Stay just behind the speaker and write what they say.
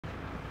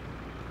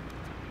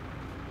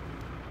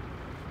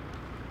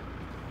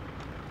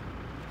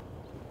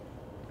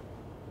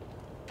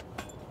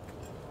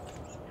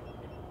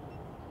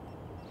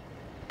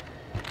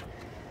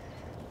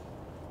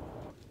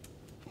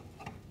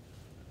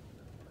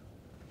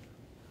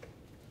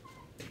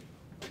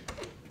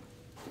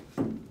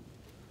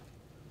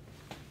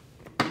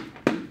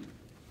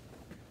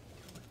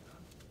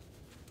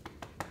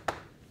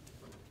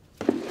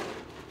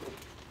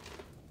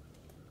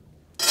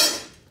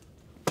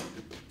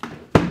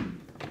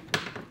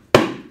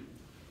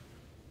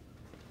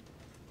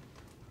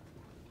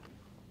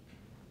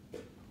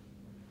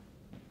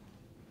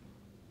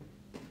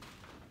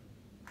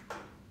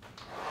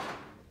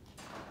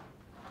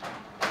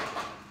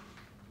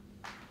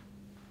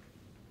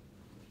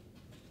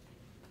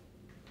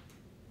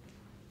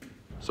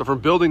So from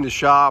building the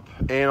shop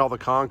and all the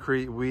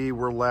concrete, we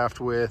were left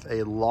with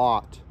a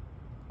lot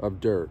of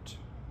dirt.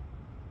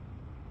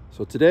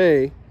 So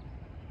today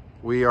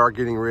we are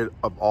getting rid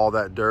of all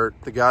that dirt.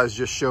 The guys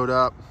just showed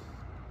up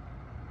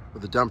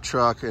with a dump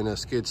truck and a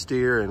skid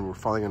steer, and we're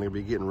finally going to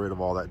be getting rid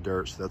of all that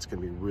dirt. So that's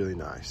going to be really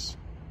nice.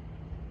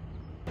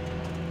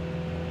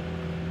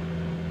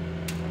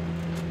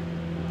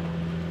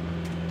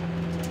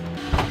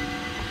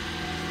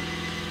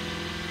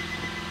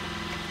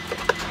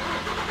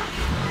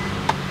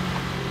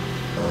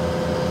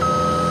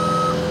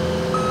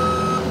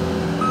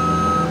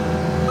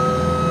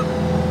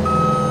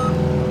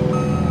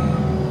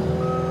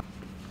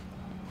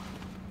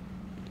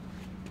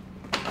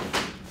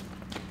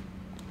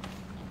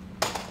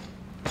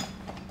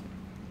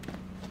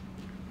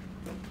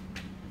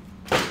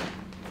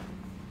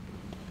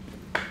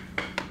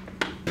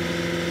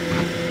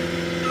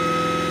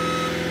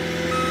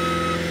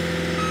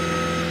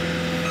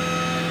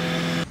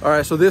 All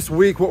right, so this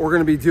week what we're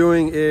gonna be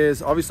doing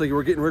is, obviously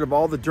we're getting rid of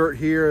all the dirt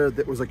here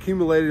that was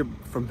accumulated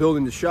from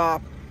building the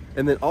shop.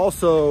 And then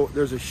also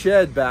there's a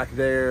shed back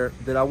there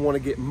that I wanna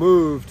get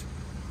moved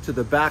to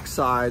the back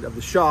side of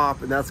the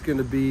shop. And that's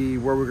gonna be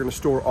where we're gonna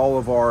store all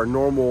of our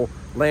normal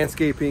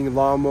landscaping,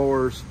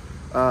 lawnmowers,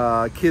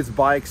 kids'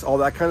 bikes, all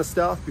that kind of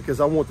stuff, because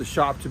I want the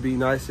shop to be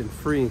nice and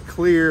free and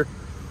clear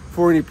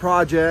for any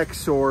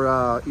projects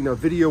or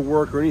video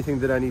work or anything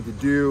that I need to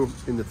do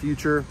in the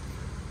future.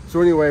 So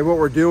anyway, what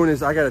we're doing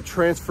is I got to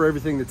transfer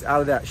everything that's out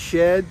of that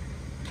shed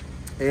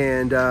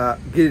and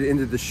get it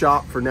into the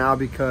shop for now,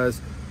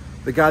 because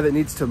the guy that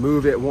needs to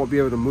move it won't be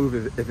able to move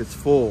it if it's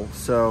full.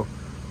 So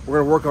we're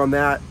going to work on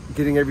that,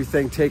 getting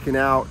everything taken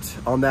out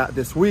on that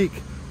this week.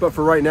 But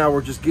for right now,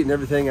 we're just getting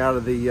everything out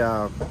of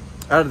the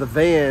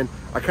van.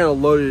 I kind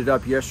of loaded it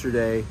up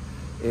yesterday,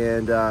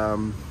 and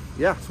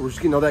yeah, so we're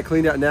just getting all that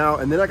cleaned out now.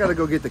 And then I got to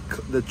go get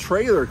the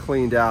trailer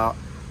cleaned out,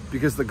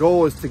 because the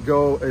goal is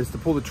to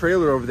pull the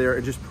trailer over there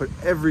and just put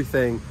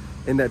everything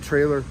in that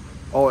trailer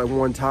all at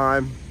one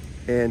time,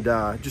 and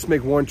just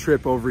make one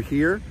trip over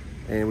here,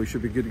 and we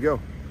should be good to go.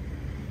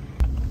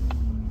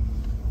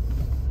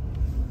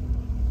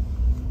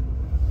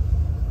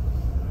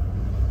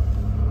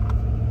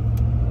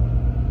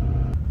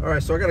 All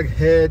right, so I gotta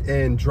head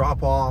and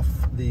drop off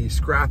the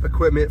scrap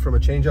equipment from a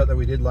changeout that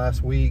we did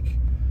last week,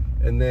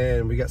 and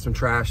then we got some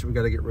trash that we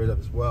gotta get rid of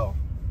as well.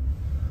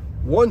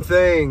 One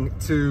thing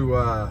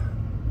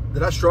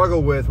that I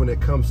struggle with when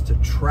it comes to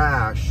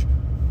trash,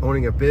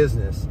 owning a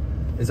business,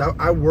 is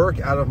I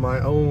work out of my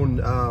own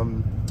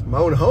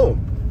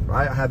home,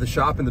 right? I have the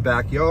shop in the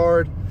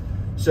backyard,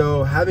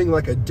 so having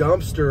like a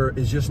dumpster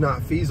is just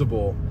not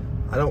feasible.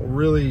 I don't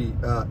really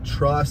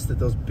trust that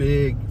those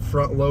big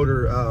front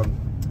loader,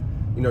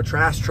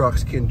 trash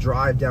trucks can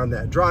drive down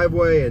that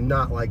driveway and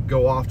not like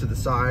go off to the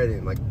side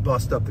and like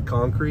bust up the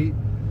concrete.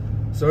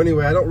 So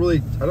anyway, I don't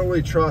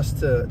really trust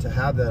to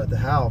have that at the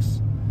house.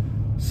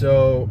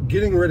 So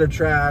getting rid of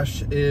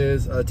trash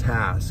is a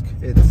task.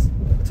 It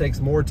takes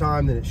more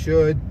time than it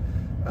should.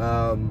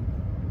 I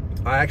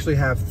actually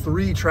have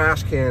 3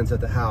 trash cans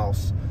at the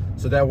house.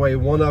 So that way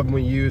one of them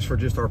we use for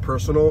just our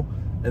personal,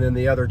 and then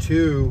the other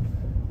 2,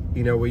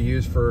 we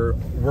use for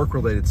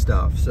work-related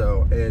stuff.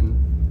 So, and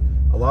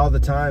a lot of the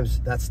times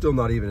that's still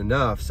not even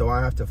enough. So I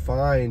have to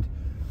find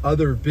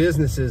other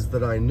businesses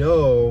that I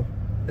know,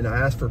 and I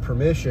ask for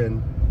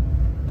permission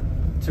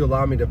to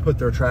allow me to put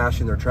their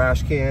trash in their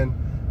trash can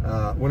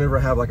whenever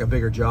I have like a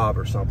bigger job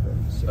or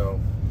something. So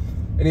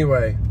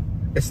anyway,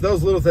 it's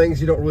those little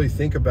things you don't really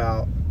think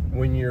about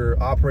when you're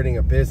operating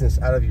a business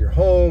out of your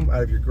home,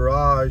 out of your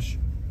garage.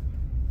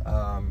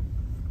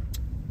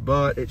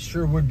 But it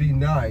sure would be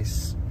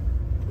nice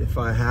if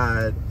I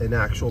had an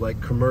actual like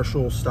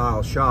commercial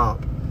style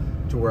shop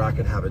to where I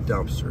could have a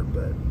dumpster.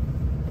 But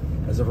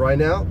as of right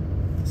now,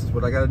 this is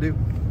what I got to do.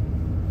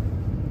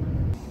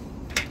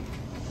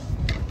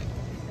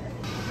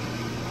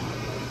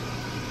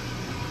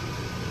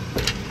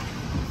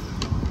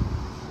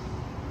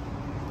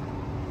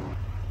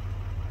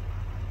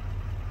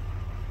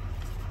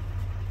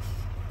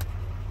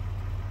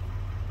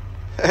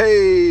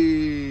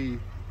 Hey,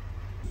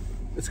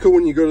 it's cool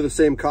when you go to the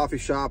same coffee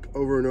shop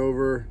over and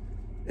over,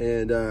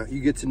 and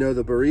you get to know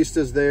the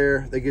baristas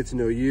there. They get to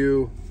know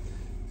you,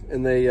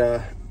 and they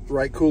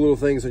write cool little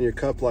things on your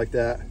cup like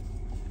that.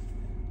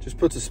 Just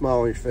puts a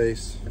smile on your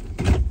face.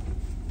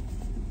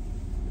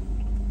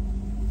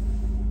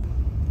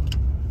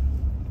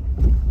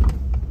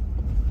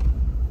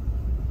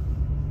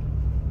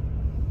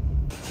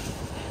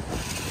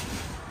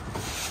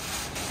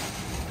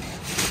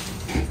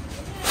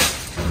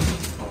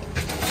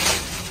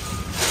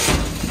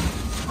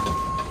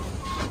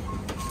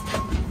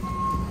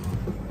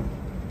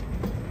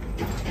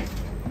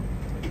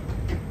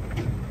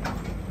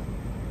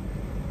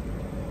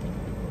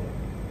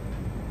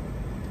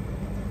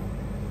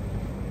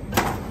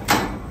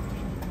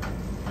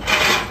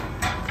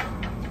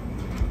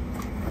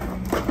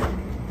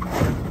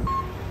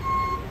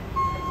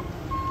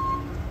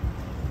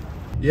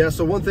 Yeah,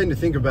 so one thing to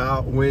think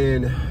about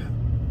when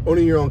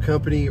owning your own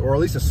company, or at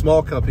least a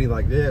small company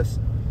like this,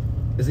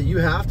 is that you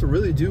have to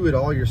really do it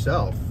all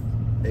yourself.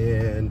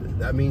 And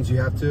that means you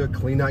have to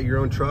clean out your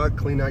own truck,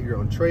 clean out your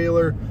own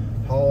trailer,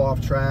 haul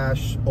off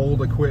trash,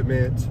 old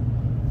equipment,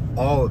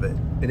 all of it.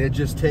 And it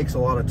just takes a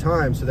lot of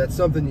time. So that's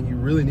something that you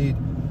really need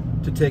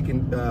to take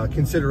in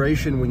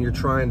consideration when you're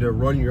trying to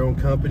run your own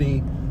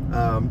company,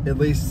 at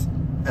least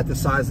at the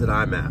size that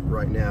I'm at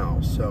right now.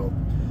 So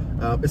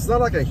it's not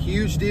like a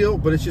huge deal,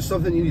 but it's just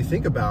something you need to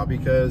think about,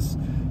 because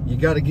you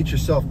got to get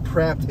yourself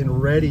prepped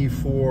and ready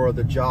for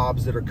the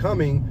jobs that are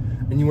coming.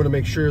 And you want to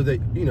make sure that,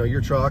 you know,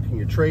 your truck and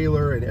your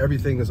trailer and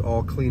everything is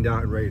all cleaned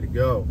out and ready to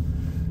go.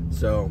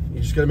 So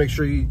you just got to make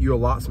sure you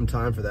allot some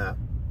time for that,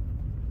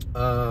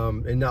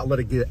 and not let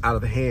it get out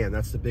of hand.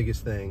 That's the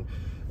biggest thing.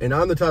 And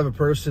I'm the type of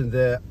person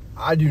that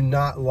I do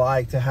not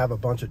like to have a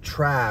bunch of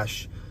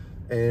trash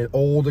and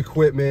old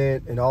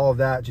equipment and all of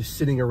that just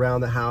sitting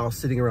around the house,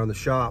 sitting around the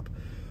shop.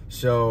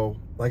 So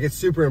like, it's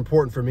super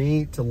important for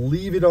me to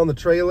leave it on the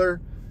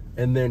trailer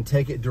and then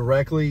take it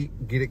directly,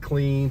 get it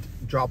cleaned,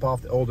 drop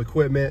off the old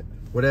equipment,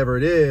 whatever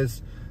it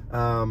is.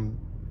 And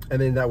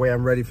then that way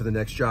I'm ready for the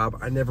next job.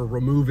 I never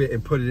remove it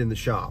and put it in the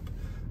shop.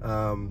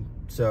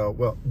 So,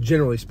 well,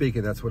 generally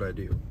speaking, that's what I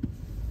do.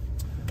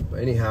 But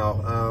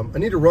anyhow, I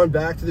need to run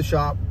back to the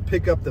shop,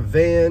 pick up the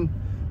van,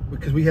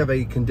 because we have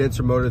a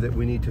condenser motor that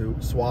we need to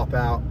swap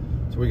out.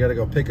 So we got to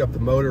go pick up the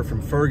motor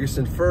from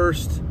Ferguson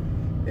first,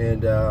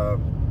 and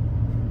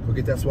we'll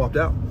get that swapped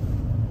out.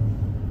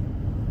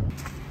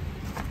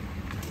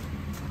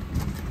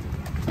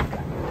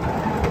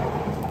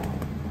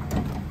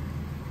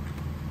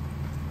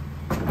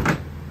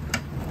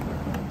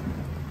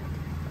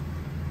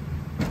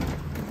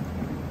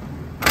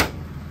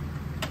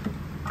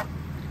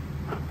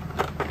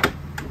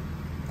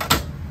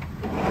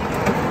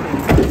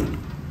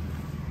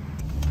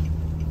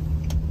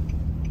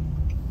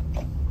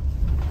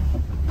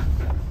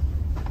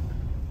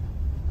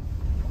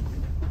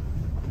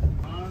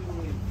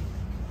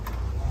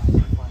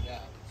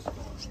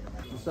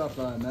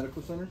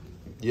 Medical center?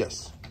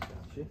 Yes.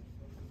 Gotcha.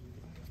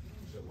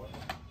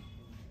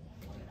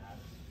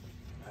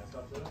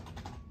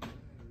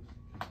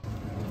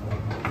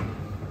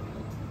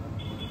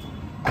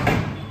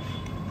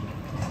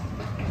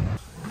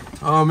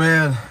 Oh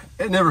man,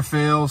 it never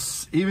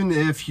fails. Even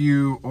if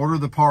you order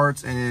the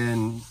parts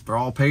and they're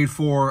all paid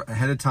for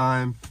ahead of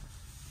time,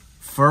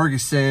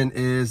 Ferguson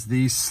is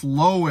the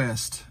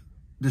slowest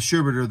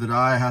distributor that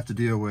I have to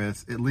deal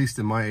with, at least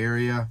in my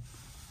area.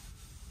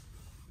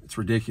 It's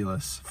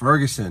ridiculous.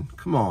 Ferguson,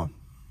 come on,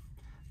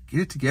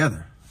 get it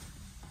together.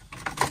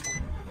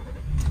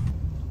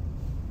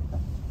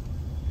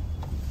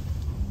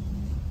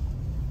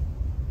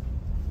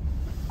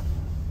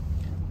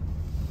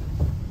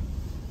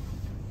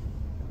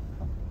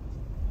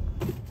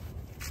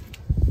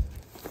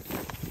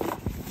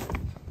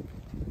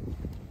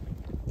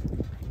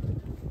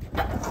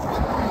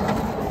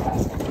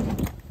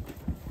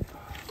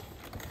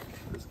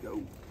 Let's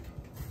go.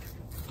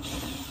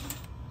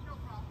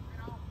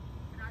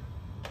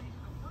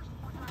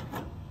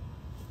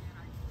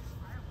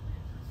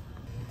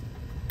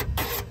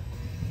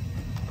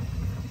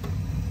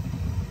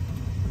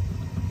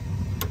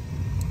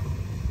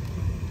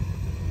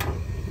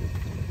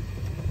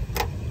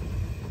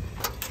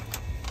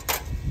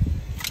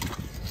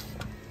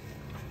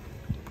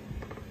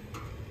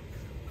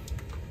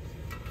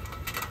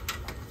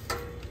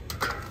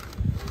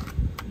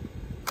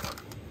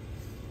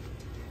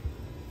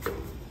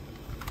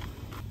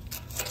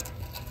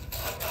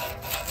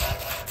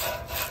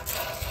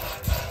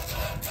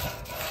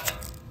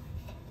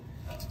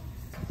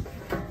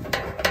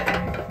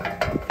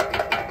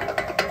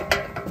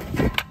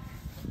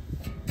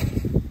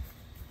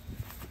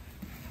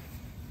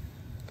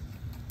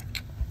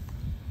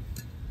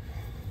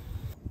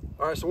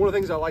 All right, so one of the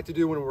things I like to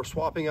do when we're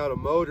swapping out a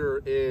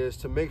motor is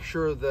to make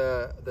sure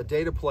the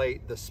data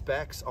plate, the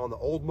specs on the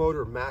old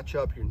motor match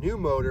up your new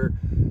motor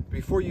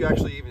before you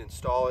actually even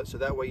install it, so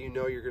that way you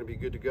know you're gonna be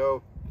good to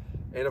go.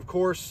 And of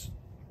course,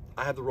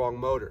 I had the wrong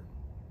motor.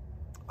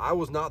 I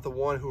was not the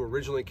one who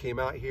originally came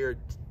out here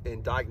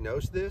and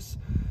diagnosed this,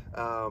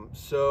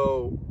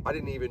 so I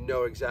didn't even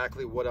know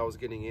exactly what I was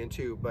getting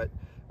into. But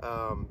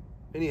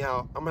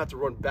anyhow, I'm gonna have to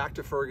run back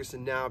to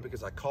Ferguson now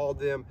because I called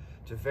them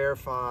to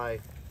verify,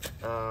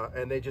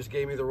 and they just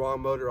gave me the wrong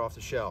motor off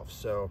the shelf.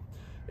 So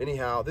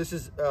anyhow, this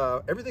is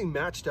everything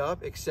matched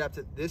up except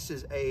that this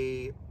is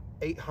a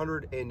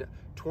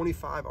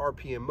 825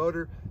 RPM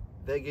motor.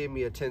 They gave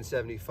me a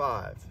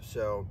 1075.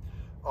 So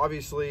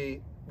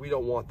obviously we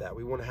don't want that.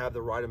 We want to have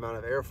the right amount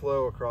of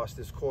airflow across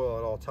this coil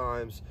at all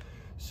times.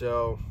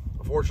 So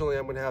unfortunately,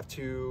 I'm going to have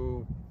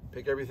to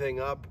pick everything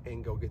up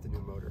and go get the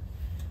new motor.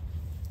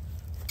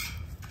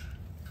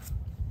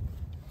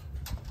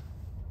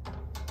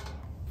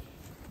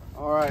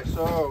 All right,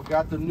 so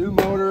got the new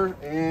motor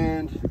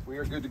and we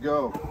are good to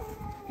go.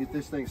 Get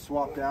this thing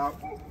swapped out,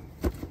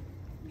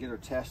 get her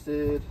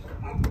tested.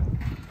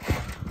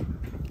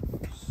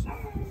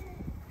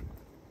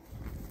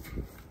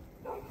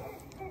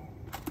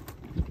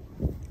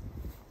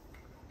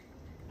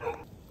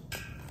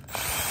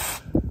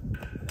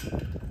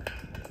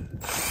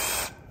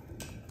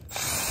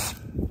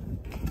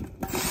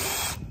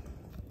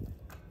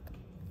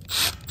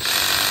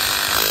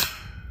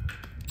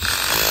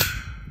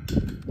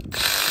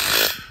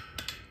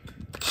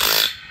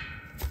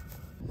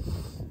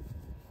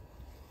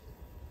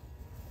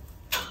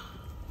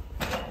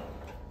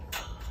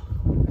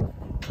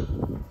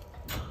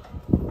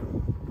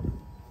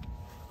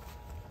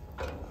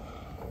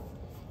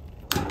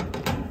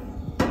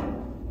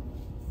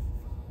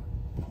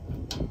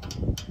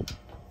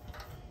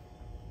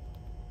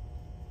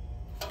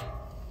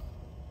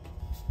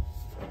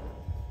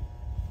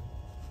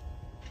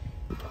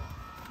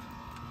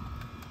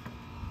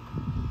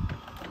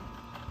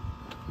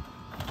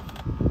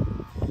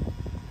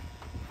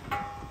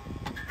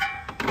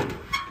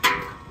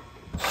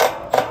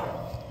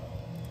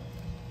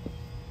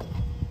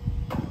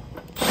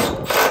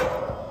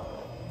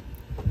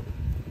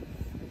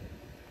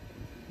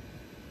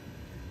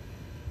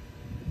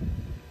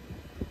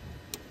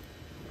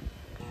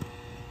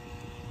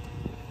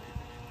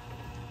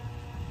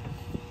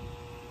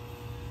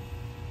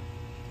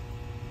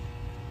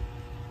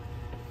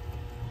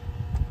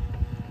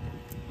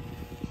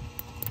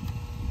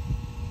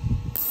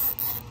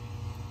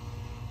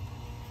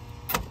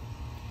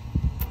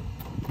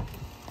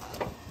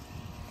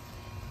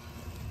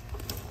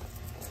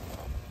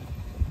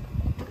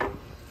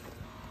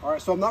 All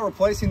right, so I'm not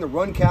replacing the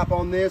run cap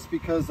on this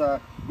because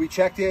we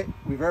checked it.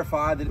 We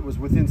verified that it was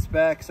within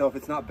spec. So if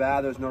it's not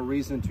bad, there's no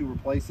reason to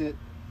replace it.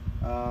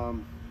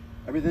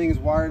 Everything is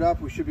wired up.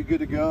 We should be good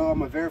to go. I'm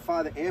gonna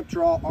verify the amp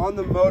draw on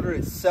the motor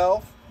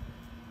itself,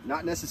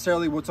 not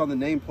necessarily what's on the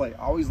nameplate.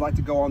 I always like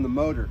to go on the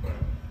motor.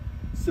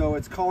 So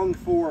it's calling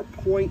for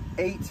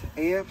 0.8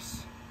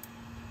 amps.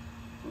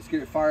 Let's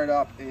get it fired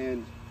up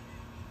and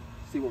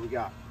see what we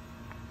got.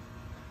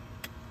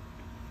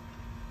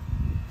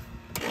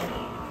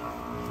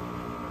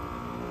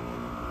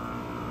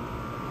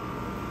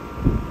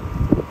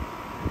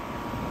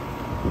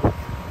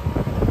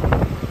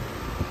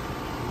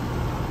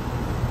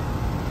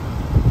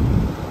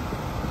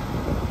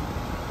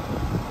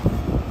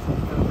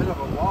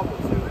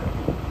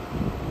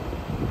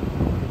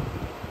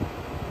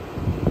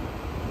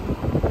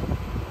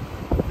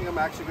 I'm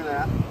actually going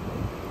to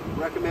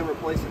recommend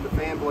replacing the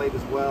fan blade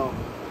as well.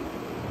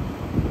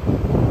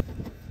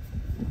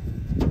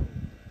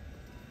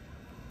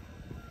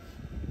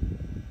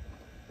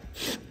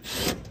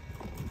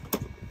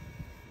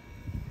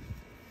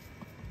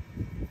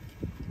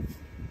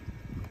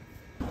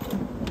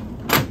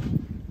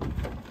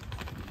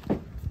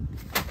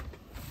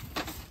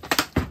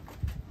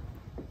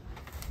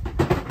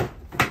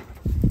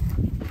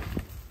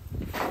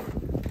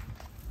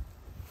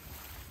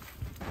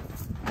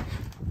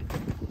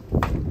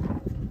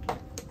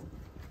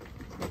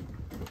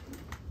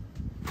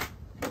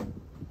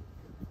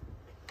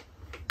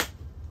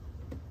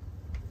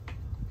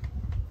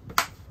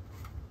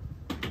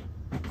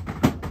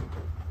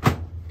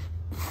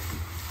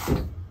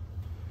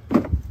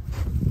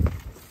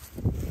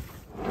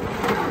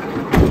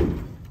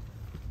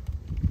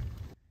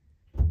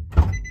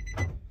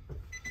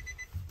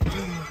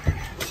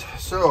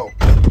 So,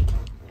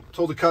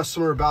 told the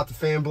customer about the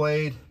fan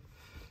blade.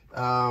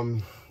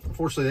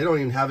 Unfortunately, they don't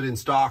even have it in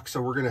stock,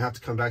 so we're going to have to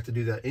come back to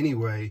do that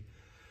anyway.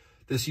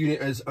 This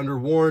unit is under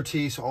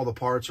warranty, so all the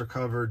parts are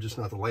covered, just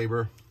not the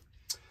labor.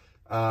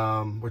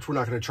 Which we're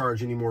not going to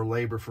charge any more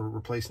labor for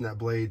replacing that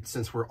blade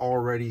since we're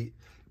already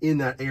in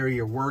that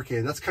area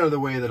working. That's kind of the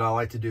way that I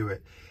like to do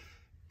it.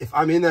 If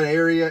I'm in that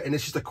area and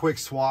it's just a quick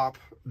swap,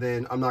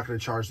 then I'm not going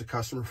to charge the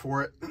customer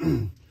for it.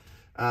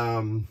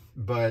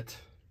 But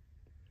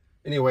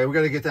anyway, we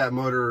got to get that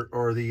motor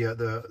or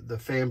the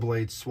fan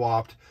blade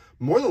swapped.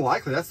 More than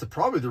likely, that's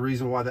probably the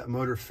reason why that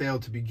motor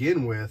failed to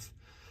begin with.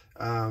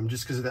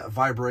 Just because of that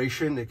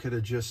vibration. It could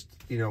have just,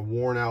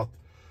 worn out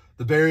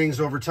the bearings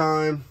over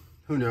time.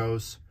 Who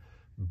knows?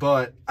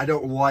 But I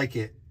don't like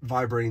it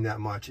vibrating that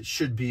much. It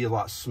should be a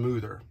lot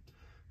smoother.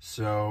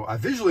 So I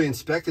visually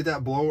inspected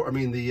that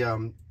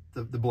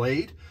the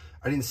blade.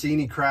 I didn't see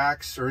any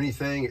cracks or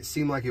anything. It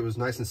seemed like it was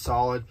nice and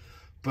solid,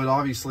 but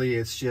obviously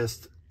it's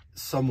just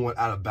somewhat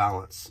out of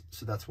balance.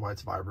 So that's why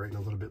it's vibrating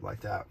a little bit like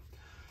that.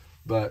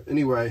 But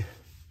anyway,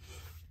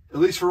 at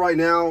least for right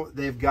now,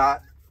 they've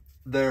got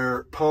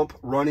their pump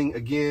running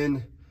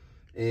again,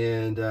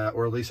 and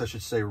or at least I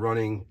should say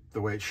running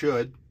the way it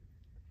should.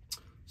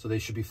 So they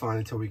should be fine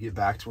until we get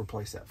back to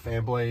replace that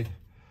fan blade.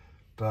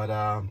 But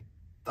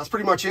that's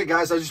pretty much it,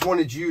 guys. I just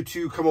wanted you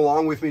to come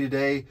along with me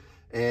today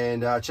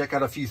and check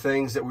out a few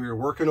things that we were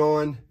working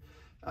on.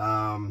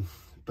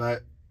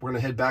 But we're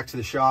gonna head back to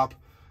the shop.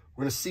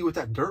 We're gonna see what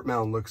that dirt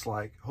mound looks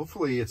like.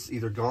 Hopefully it's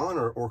either gone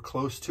or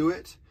close to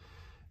it.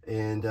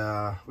 And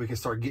we can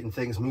start getting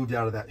things moved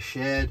out of that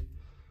shed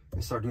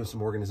and start doing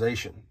some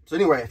organization. So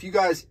anyway, if you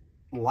guys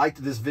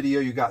liked this video,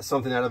 you got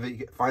something out of it,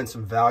 you find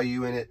some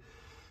value in it,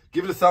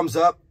 give it a thumbs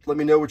up. Let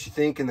me know what you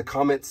think in the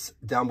comments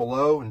down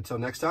below. And until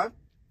next time,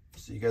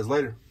 see you guys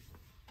later.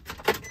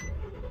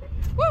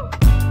 Woo!